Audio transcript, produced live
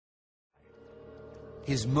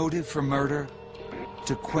His motive for murder?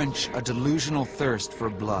 To quench a delusional thirst for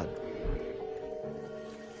blood.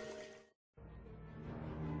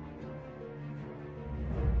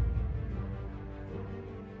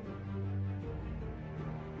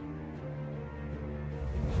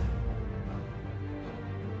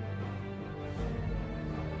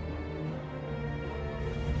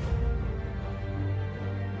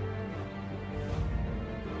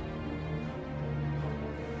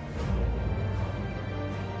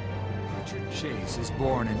 Chase is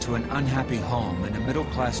born into an unhappy home in a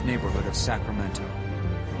middle-class neighborhood of Sacramento.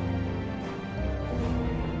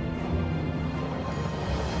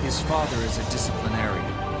 His father is a disciplinarian,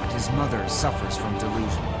 and his mother suffers from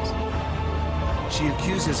delusions. She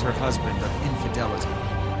accuses her husband of infidelity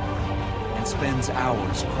and spends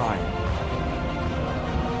hours crying.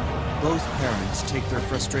 Both parents take their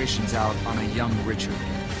frustrations out on a young Richard.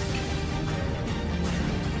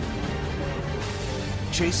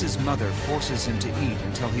 Chase's mother forces him to eat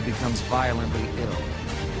until he becomes violently ill.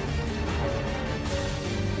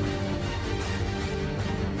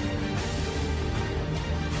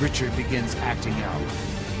 Richard begins acting out.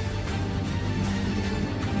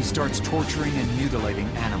 He starts torturing and mutilating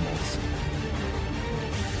animals.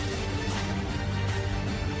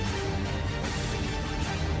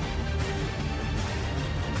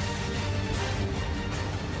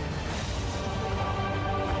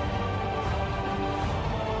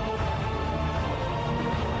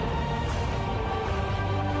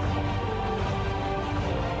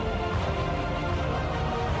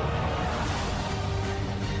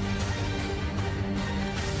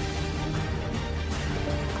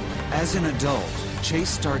 As an adult, Chase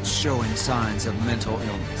starts showing signs of mental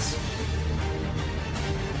illness.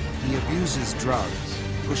 He abuses drugs,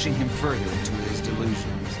 pushing him further into his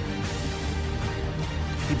delusions.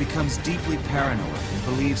 He becomes deeply paranoid and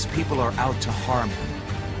believes people are out to harm him.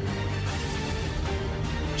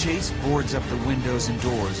 Chase boards up the windows and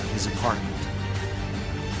doors of his apartment.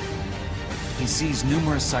 He sees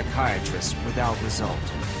numerous psychiatrists without result.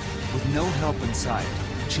 With no help in sight,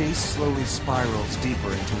 Chase slowly spirals deeper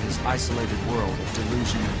into his isolated world of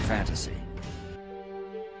delusion and fantasy.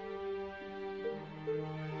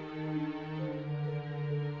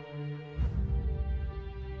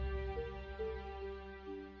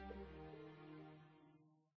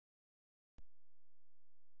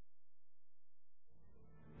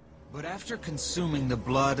 But after consuming the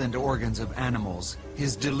blood and organs of animals,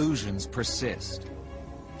 his delusions persist.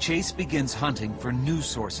 Chase begins hunting for new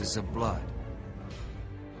sources of blood.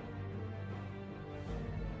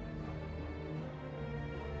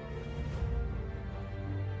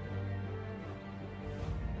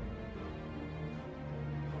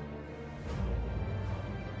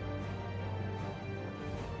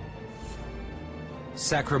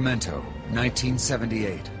 Sacramento,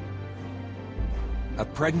 1978. A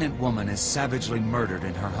pregnant woman is savagely murdered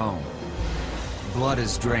in her home. Blood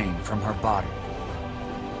is drained from her body.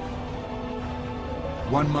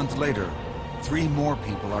 1 month later, 3 more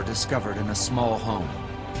people are discovered in a small home.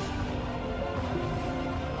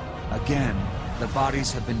 Again, the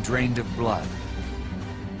bodies have been drained of blood.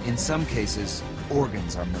 In some cases,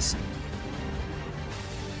 organs are missing.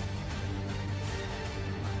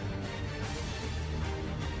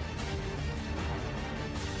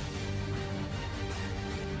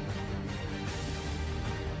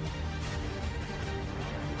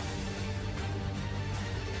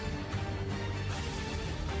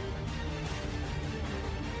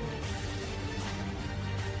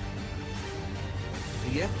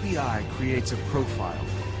 The FBI creates a profile.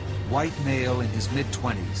 White male in his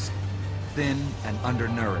mid-20s, thin and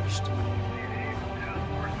undernourished.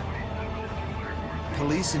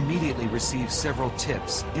 Police immediately receive several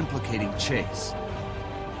tips implicating Chase.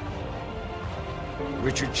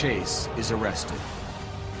 Richard Chase is arrested.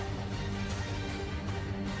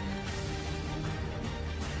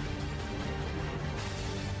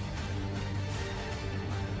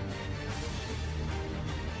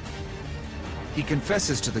 He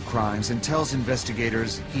confesses to the crimes and tells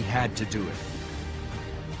investigators he had to do it.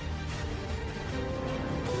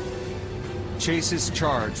 Chase is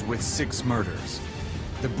charged with 6 murders.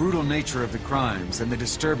 The brutal nature of the crimes and the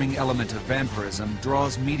disturbing element of vampirism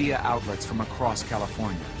draws media outlets from across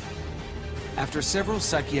California. After several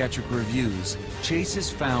psychiatric reviews, Chase is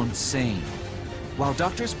found sane. While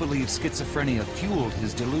doctors believe schizophrenia fueled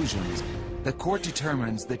his delusions, the court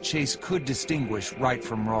determines that Chase could distinguish right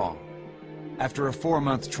from wrong. After a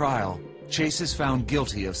 4-month trial, Chase is found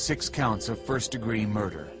guilty of 6 counts of first-degree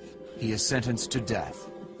murder. He is sentenced to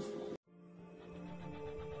death.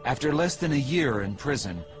 After less than a year in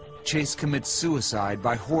prison, Chase commits suicide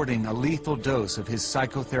by hoarding a lethal dose of his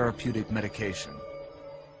psychotherapeutic medication.